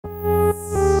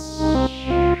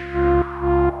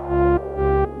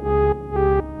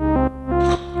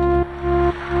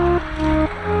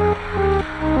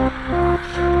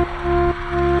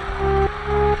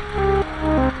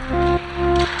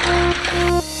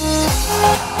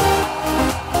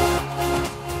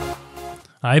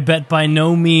I bet by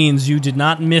no means you did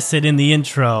not miss it in the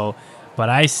intro, but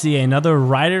I see another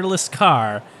riderless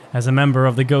car as a member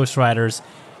of the Ghost Riders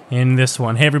in this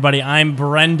one. Hey everybody, I'm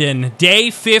Brendan. Day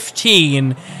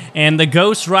 15, and the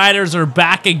Ghost Riders are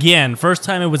back again. First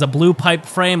time it was a blue pipe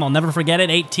frame. I'll never forget it.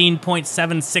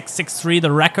 18.7663,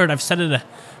 the record. I've said it a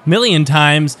million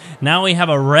times. Now we have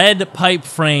a red pipe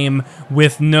frame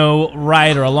with no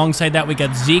rider. Alongside that, we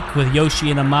got Zeke with Yoshi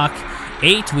and a Mach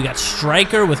 8. We got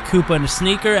Striker with Koopa and a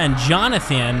Sneaker, and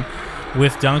Jonathan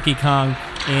with Donkey Kong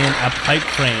in a pipe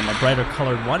frame, a brighter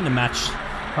colored one to match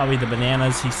probably the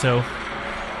bananas he so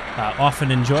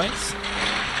often enjoys.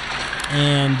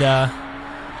 And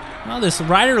well, this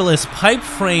riderless pipe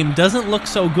frame doesn't look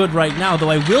so good right now, though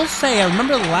I will say I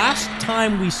remember the last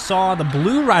time we saw the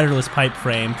blue riderless pipe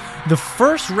frame, the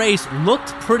first race looked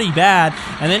pretty bad,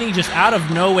 and then he just out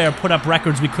of nowhere put up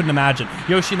records we couldn't imagine.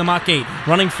 Yoshi the Mach 8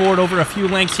 running forward over a few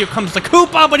lengths. Here comes the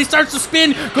Koopa, but he starts to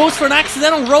spin, goes for an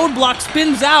accidental roadblock,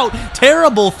 spins out,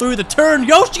 terrible through the turn.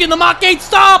 Yoshi in the Mach 8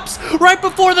 stops right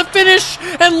before the finish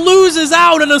and loses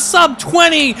out, and a sub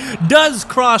 20 does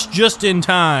cross just in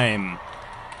time.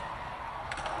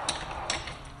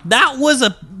 That was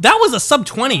a sub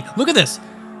 20. Look at this.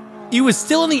 He was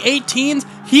still in the 18s.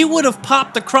 He would have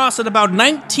popped across at about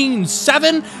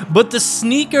 19.7, but the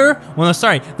Sneaker, well,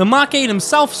 sorry, the Mach 8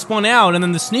 himself spun out, and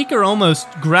then the Sneaker almost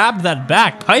grabbed that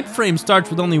back. Pipe frame starts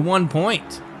with only 1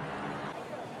 point.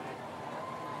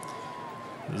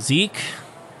 Zeke,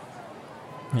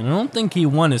 and I don't think he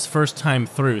won his first time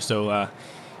through, so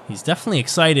he's definitely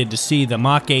excited to see the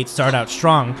Mach 8 start out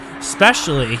strong,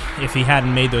 especially if he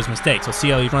hadn't made those mistakes. We'll see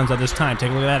how he runs out this time.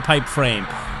 Take a look at that pipe frame.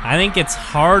 I think it's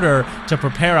harder to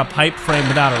prepare a pipe frame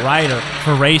without a rider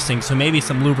for racing, so maybe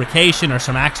some lubrication or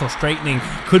some axle straightening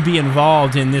could be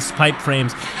involved in this pipe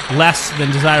frame's less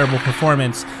than desirable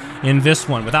performance in this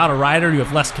one. Without a rider, you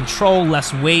have less control,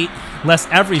 less weight, less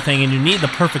everything, and you need the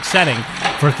perfect setting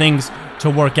for things to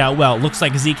work out well. Looks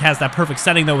like Zeke has that perfect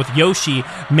setting though with Yoshi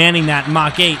manning that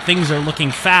Mach 8. Things are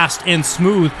looking fast and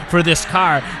smooth for this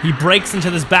car. He breaks into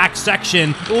this back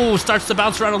section. Ooh, starts to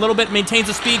bounce around a little bit, maintains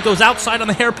the speed, goes outside on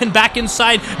the hairpin, back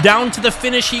inside, down to the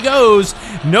finish he goes.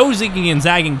 No zigging and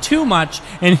zagging too much,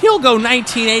 and he'll go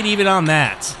 19.8 even on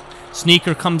that.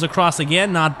 Sneaker comes across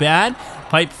again, not bad.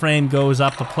 Pipe frame goes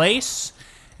up a place,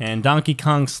 and Donkey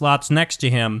Kong slots next to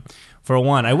him for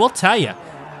 1. I will tell you,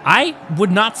 I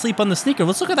would not sleep on the Sneaker.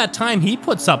 Let's look at that time he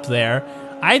puts up there.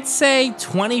 I'd say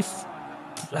 20,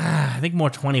 I think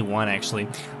more 21 actually.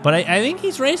 But I think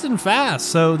he's racing fast,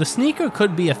 so the Sneaker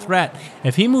could be a threat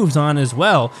if he moves on as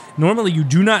well. Normally you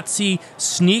do not see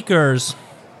Sneakers,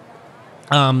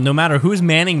 no matter who's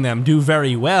manning them, do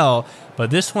very well. But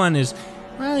this one is,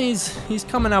 well, he's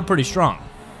coming out pretty strong.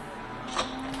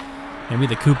 Maybe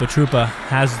the Koopa Troopa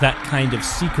has that kind of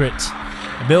secret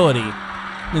ability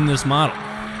in this model.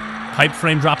 Pipe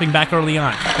frame dropping back early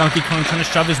on. Donkey Kong trying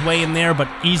to shove his way in there, but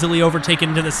easily overtaken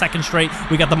into the second straight.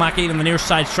 We got the Mach 8 on the near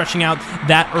side, stretching out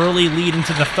that early lead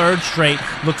into the third straight.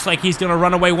 Looks like he's going to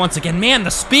run away once again. Man, the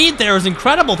speed there is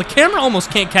incredible. The camera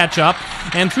almost can't catch up.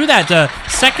 And through that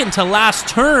second to last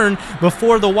turn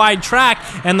before the wide track,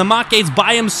 and the Mach 8's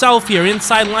by himself here.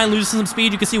 Inside line, loses some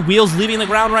speed. You can see wheels leaving the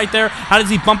ground right there. How does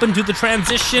he bump into the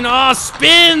transition? Oh,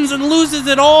 spins and loses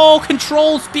it all.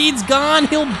 Control, speed's gone.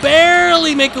 He'll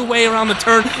barely make a way around the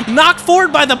turn, knocked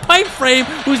forward by the pipe frame,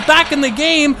 who's back in the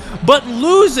game, but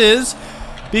loses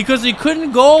because he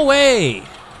couldn't go away.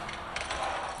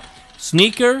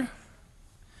 Sneaker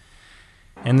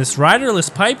and this riderless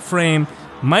pipe frame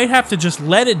might have to just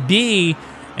let it be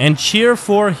and cheer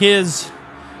for his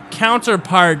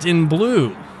counterpart in blue.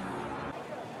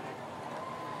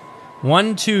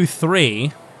 1, 2,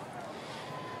 3.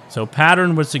 So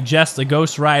pattern would suggest the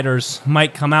Ghost Riders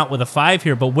might come out with a 5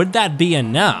 here, but would that be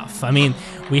enough? I mean,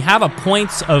 we have a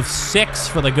points of 6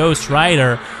 for the Ghost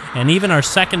Rider, and even our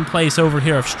second place over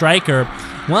here of Striker,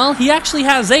 well, he actually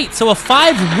has 8, so a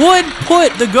 5 would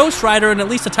put the Ghost Rider in at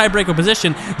least a tiebreaker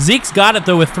position. Zeke's got it,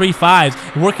 though, with 3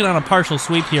 5s. Working on a partial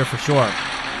sweep here for sure.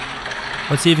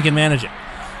 Let's see if he can manage it.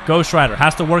 Ghost Rider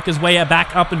has to work his way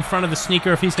back up in front of the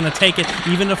Sneaker if he's going to take it,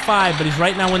 even to 5, but he's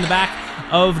right now in the back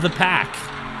of the pack.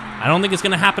 I don't think it's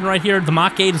going to happen right here. The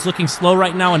Mach 8 is looking slow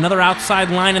right now. Another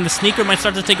outside line, and the Sneaker might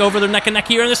start to take over. They're neck and neck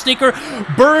here, and the Sneaker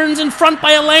burns in front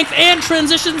by a length and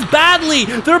transitions badly.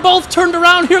 They're both turned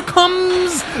around. Here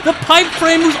comes the pipe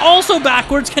frame, who's also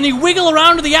backwards. Can he wiggle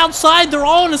around to the outside? They're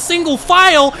all in a single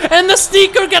file, and the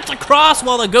Sneaker gets across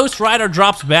while the Ghost Rider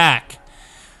drops back.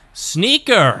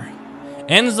 Sneaker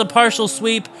ends the partial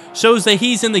sweep, shows that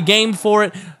he's in the game for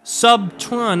it.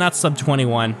 Not sub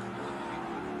 21.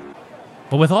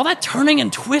 But with all that turning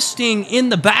and twisting in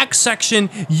the back section,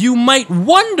 you might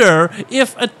wonder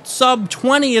if a sub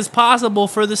 20 is possible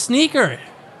for the sneaker.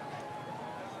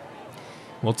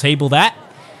 We'll table that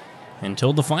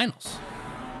until the finals.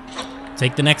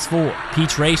 Take the next 4.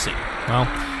 Peach Racing. Well,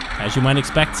 as you might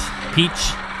expect,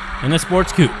 Peach in a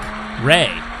sports coupe.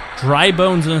 Ray, Dry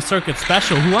Bones in a circuit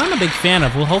special, who I'm a big fan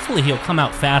of. Well, hopefully he'll come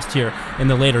out fast here in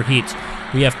the later heats.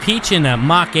 We have Peach in a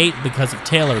Mach 8 because of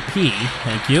Taylor P.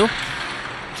 Thank you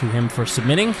to him for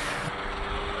submitting.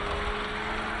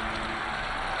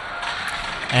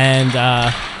 And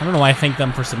I don't know why I thanked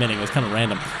them for submitting. It was kind of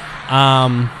random.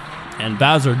 And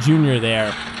Bowser Jr.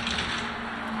 there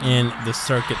in the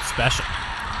circuit special.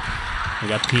 We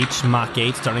got Peach, Mach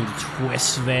 8, starting to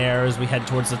twist there as we head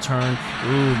towards the turn.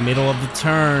 Ooh, middle of the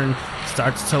turn.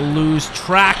 Starts to lose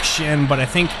traction, but I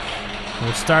think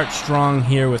we'll start strong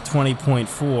here with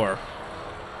 20.4.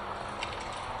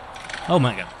 Oh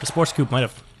my god, the sports coupe might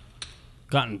have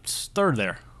gotten stirred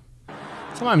there.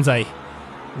 Sometimes I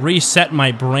reset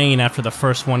my brain after the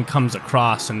first one comes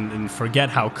across and forget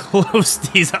how close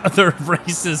these other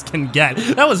races can get.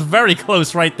 That was very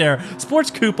close right there.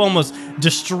 Sports Coupe almost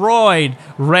destroyed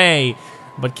Ray,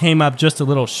 but came up just a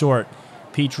little short.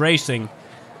 Peach Racing,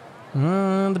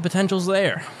 the potential's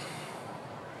there.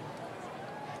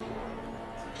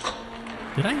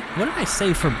 What did I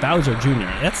say for Bowser Jr.?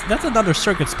 That's another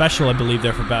circuit special, I believe,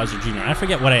 there for Bowser Jr. I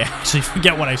forget what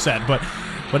I said,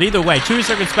 but either way, 2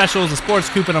 circuit specials, a sports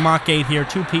coupe and a Mach 8 here,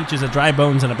 2 Peaches, a Dry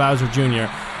Bones, and a Bowser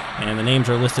Jr. And the names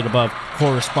are listed above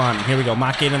corresponding. Here we go,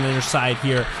 Mach 8 on the other side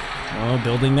here. Oh,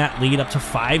 building that lead up to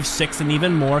 5, 6, and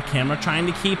even more. Camera trying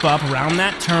to keep up around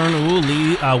that turn.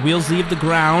 Ooh, wheels leave the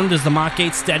ground as the Mach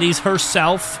 8 steadies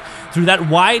herself through that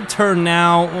wide turn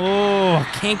now. Oh,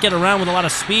 can't get around with a lot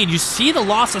of speed. You see the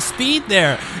loss of speed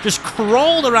there. Just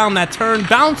crawled around that turn,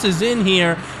 bounces in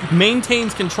here,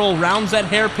 maintains control, rounds that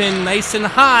hairpin nice and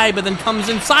high, but then comes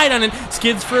inside on it,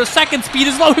 skids for a second, speed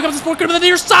is low. Here comes the sport coupe to the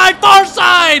near side, far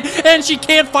side, and she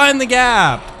can't find the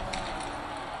gap.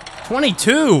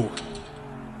 22.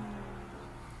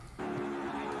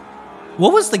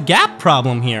 What was the gap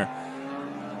problem here?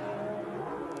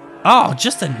 Oh,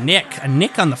 just a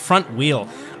nick on the front wheel.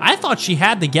 I thought she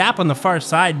had the gap on the far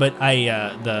side, but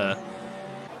the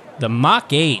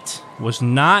Mach 8 was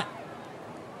not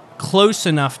close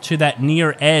enough to that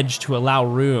near edge to allow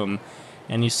room.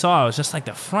 And you saw it was just like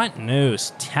the front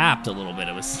nose tapped a little bit.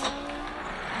 It was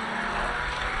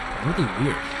really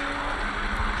weird.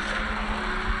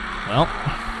 Well,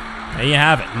 there you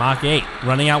have it. Mach 8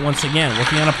 running out once again,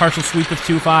 working on a partial sweep with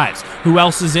 2 5s. Who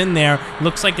else is in there?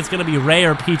 Looks like it's going to be Ray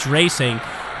or Peach Racing.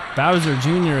 Bowser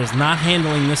Jr. is not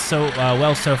handling this so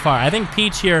well so far. I think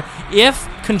Peach here, if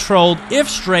controlled, if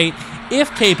straight,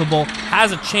 if capable,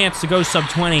 has a chance to go sub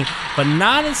 20, but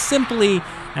not as simply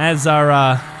as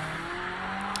our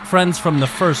friends from the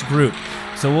first group.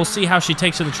 So we'll see how she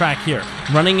takes to the track here.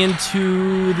 Running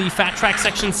into the fat track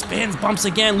section, spins, bumps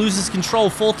again, loses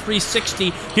control, full 360.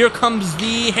 Here comes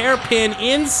the hairpin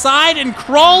inside and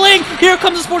crawling. Here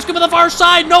comes the sports coupe on the far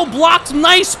side. No, blocked,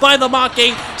 nice by the Mach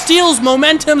 8. Steals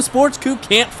momentum, sports coupe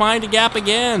can't find a gap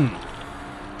again.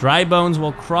 Dry Bones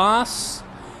will cross.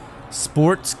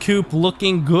 Sports coupe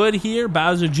looking good here.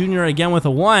 Bowser Jr. again with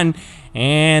a 1.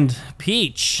 And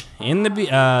Peach in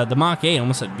the Mach 8,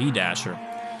 almost said B-Dasher.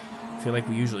 I feel like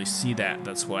we usually see that.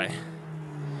 That's why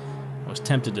I was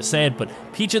tempted to say it, but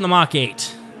Peach in the Mach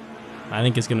 8, I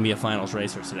think is going to be a finals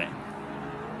racer today.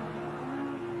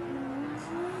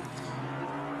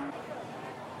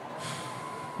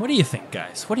 What do you think,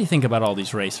 guys? What do you think about all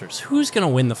these racers? Who's going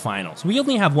to win the finals? We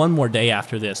only have one more day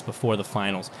after this before the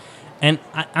finals. And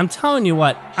I'm telling you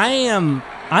what, I am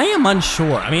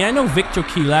unsure. I mean, I know Victor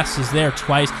Quiles is there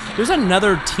twice. There's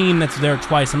another team that's there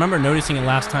twice. I remember noticing it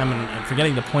last time and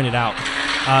forgetting to point it out.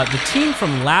 The team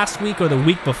from last week or the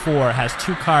week before has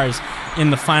 2 cars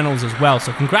in the finals as well.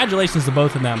 So congratulations to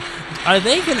both of them. Are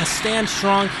they going to stand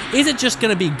strong? Is it just going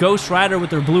to be Ghost Rider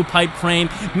with their blue pipe frame?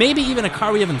 Maybe even a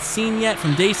car we haven't seen yet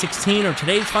from day 16 or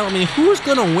today's final? I mean, who's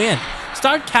going to win?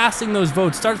 Start casting those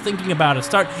votes. Start thinking about it.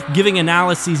 Start giving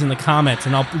analyses in the comments,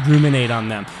 and I'll ruminate on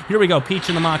them. Here we go. Peach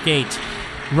in the Mach 8.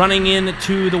 Running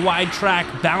into the wide track.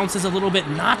 Bounces a little bit.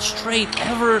 Not straight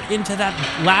ever into that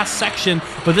last section,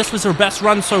 but this was her best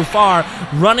run so far.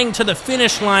 Running to the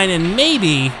finish line, and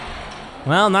maybe,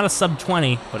 well, not a sub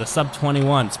 20, but a sub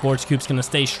 21. Sports Coupe's going to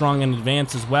stay strong in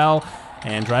advance as well.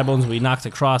 And Dry Bones will be knocked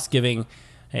across, giving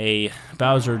a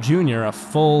Bowser Jr. a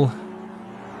full...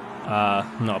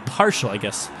 no, a partial, I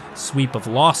guess, sweep of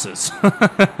losses.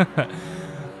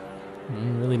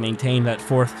 Really maintained that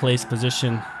 4th place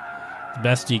position the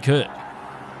best he could.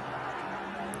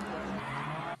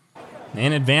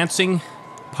 And advancing,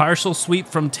 partial sweep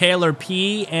from Taylor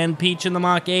P and Peach in the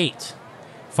Mach 8.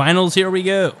 Finals, here we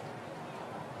go.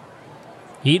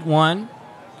 Heat 1.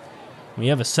 We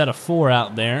have a set of 4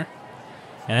 out there.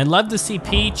 And I'd love to see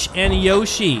Peach and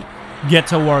Yoshi get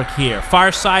to work here.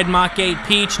 Far side Mach 8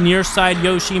 Peach, near side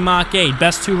Yoshi Mach 8.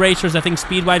 Best 2 racers I think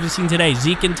Speedway has seen today.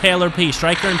 Zeke and Taylor P.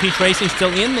 Striker and Peach Racing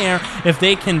still in there if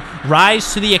they can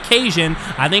rise to the occasion.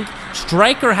 I think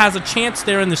Striker has a chance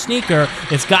there in the sneaker.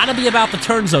 It's got to be about the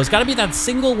turns, though. It's got to be that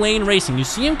single lane racing. You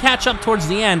see him catch up towards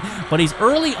the end, but he's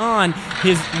early on.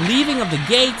 His leaving of the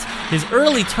gate, his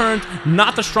early turns,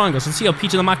 not the strongest. Let's see how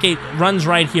Peach in the Mach 8 runs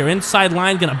right here. Inside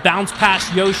line, going to bounce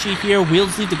past Yoshi here.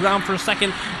 Wheels leave the ground for a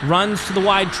second. Runs to the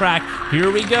wide track. Here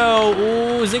we go.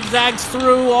 Ooh, zigzags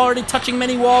through, already touching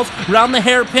many walls. Round the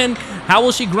hairpin. How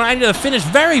will she grind to the finish?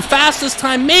 Very fast this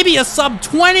time. Maybe a sub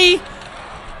 20.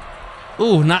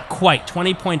 Ooh, not quite.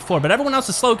 20.4. But everyone else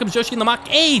is slow. Here comes Yoshi in the Mach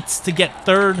 8 to get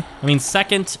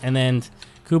second. And then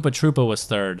Koopa Troopa was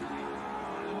third.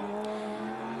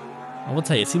 I will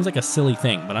tell you, it seems like a silly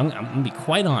thing, but I'm going to be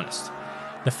quite honest.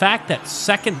 The fact that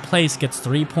second place gets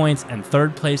 3 points and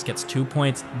third place gets 2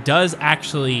 points does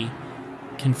actually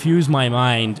confuse my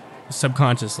mind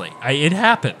subconsciously. It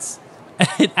happens.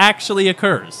 It actually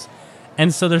occurs.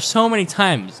 And so there's so many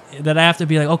times that I have to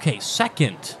be like, okay,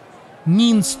 second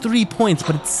means 3 points,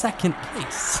 but it's second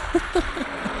place.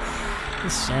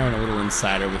 Just sharing a little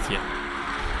insider with you.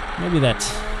 Maybe that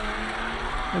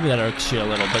irks you a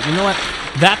little, but you know what?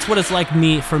 That's what it's like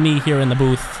for me here in the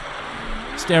booth,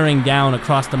 staring down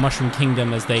across the Mushroom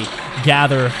Kingdom as they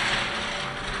gather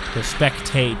to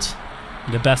spectate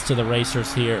the best of the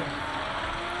racers here.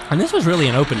 And this was really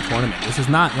an open tournament. This is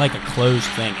not like a closed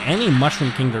thing. Any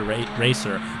Mushroom Kingdom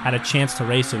racer had a chance to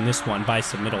race in this one by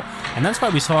submittal. And that's why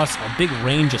we saw a big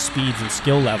range of speeds and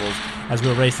skill levels as we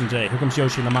were racing today. Here comes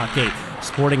Yoshi in the Mach 8,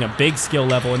 sporting a big skill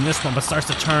level in this one, but starts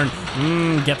to turn,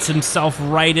 gets himself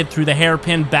righted through the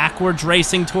hairpin, backwards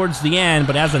racing towards the end,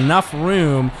 but has enough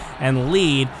room and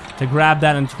lead to grab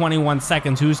that in 21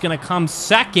 seconds. Who's going to come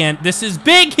second? This is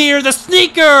big here. The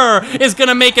sneaker is going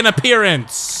to make an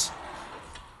appearance.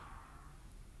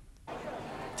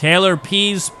 Taylor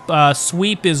P's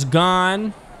sweep is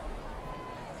gone.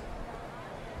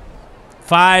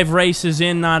 5 races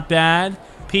in, not bad.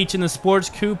 Peach in the sports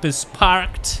coupe is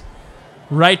parked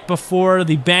right before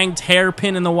the banked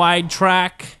hairpin in the wide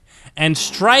track. And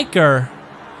Striker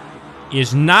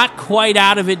is not quite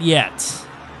out of it yet.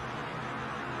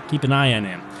 Keep an eye on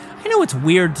him. I know it's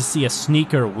weird to see a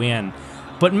sneaker win,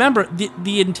 but remember,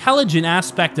 the intelligent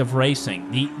aspect of racing,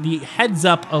 the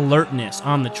heads-up alertness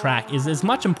on the track is as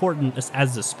much important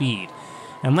as the speed,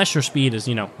 unless your speed is,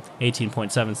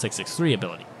 18.7663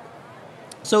 ability.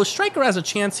 So Striker has a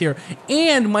chance here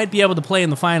and might be able to play in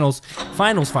the finals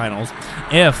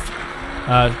if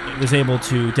is able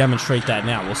to demonstrate that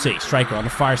now. We'll see. Striker on the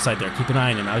far side there. Keep an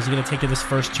eye on him. How is he going to take it this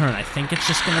first turn? I think it's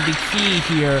just going to be key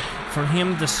here for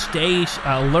him to stay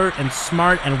alert and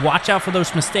smart and watch out for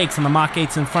those mistakes on the Mach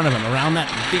 8s in front of him. Around that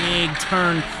big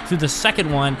turn through the second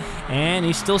one, and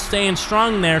he's still staying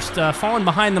strong there, falling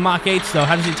behind the Mach 8s though.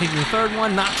 How does he take the third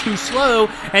one? Not too slow,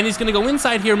 and he's going to go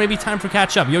inside here. Maybe time for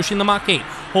catch up. Yoshi in the Mach 8,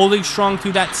 holding strong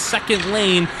through that second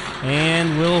lane,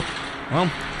 and will,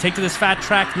 well, take to this fat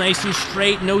track nice and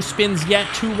straight. No spins yet.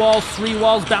 2 walls, 3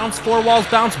 walls, bounce, 4 walls,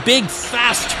 bounce. Big,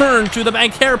 fast turn to the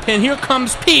bank hairpin. Here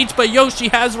comes Peach, but Yoshi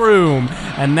has room.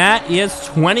 And that is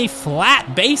 20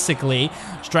 flat, basically.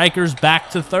 Striker's back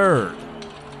to third.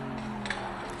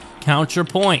 Count your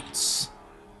points.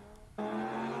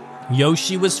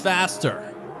 Yoshi was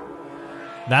faster.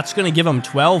 That's going to give him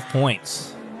 12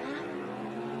 points.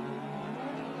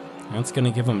 That's going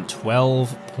to give him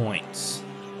 12 points.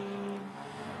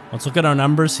 Let's look at our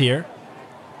numbers here.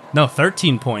 No,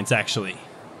 13 points, actually.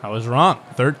 I was wrong.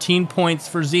 13 points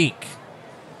for Zeke.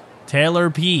 Taylor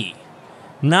P.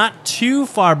 Not too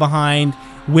far behind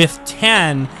with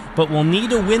 10, but we'll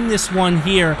need to win this one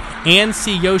here and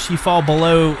see Yoshi fall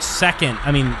below second.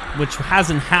 Which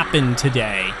hasn't happened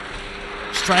today.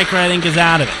 Striker, I think, is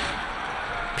out of it.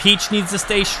 Peach needs to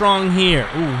stay strong here.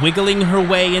 Ooh, wiggling her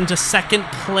way into second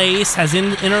place. Has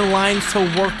inner lines to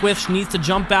work with. She needs to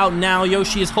jump out now.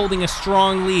 Yoshi is holding a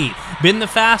strong lead. Been the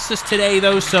fastest today,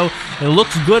 though, so it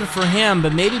looks good for him.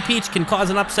 But maybe Peach can cause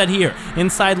an upset here.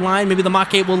 Inside line. Maybe the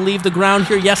Mach 8 will leave the ground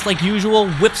here. Yes, like usual.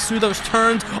 Whips through those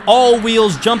turns. All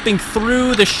wheels jumping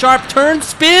through the sharp turn.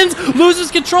 Spins.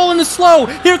 Loses control and is slow.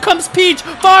 Here comes Peach.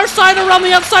 Far side around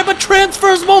the outside, but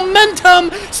transfers momentum.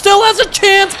 Still has a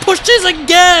chance. Pushes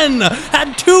again.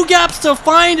 Had 2 gaps to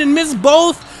find and missed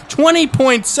both.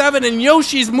 20.7, and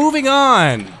Yoshi's moving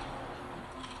on.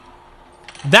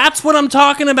 That's what I'm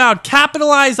talking about.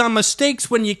 Capitalize on mistakes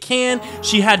when you can.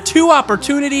 She had 2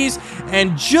 opportunities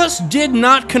and just did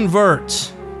not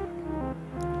convert.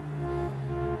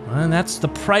 Well, that's the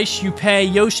price you pay.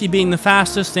 Yoshi being the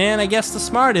fastest and I guess the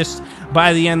smartest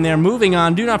by the end there. Moving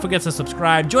on, do not forget to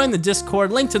subscribe. Join the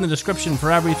Discord. Linked in the description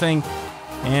for everything.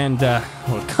 And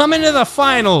we're coming to the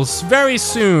finals very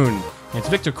soon. It's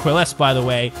Victor Quiles, by the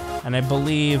way. And I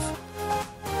believe...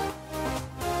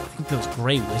 it was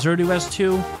Grey Wizard who has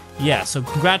 2. Yeah, so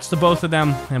congrats to both of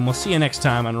them, and we'll see you next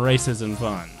time on Races and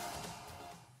Fun.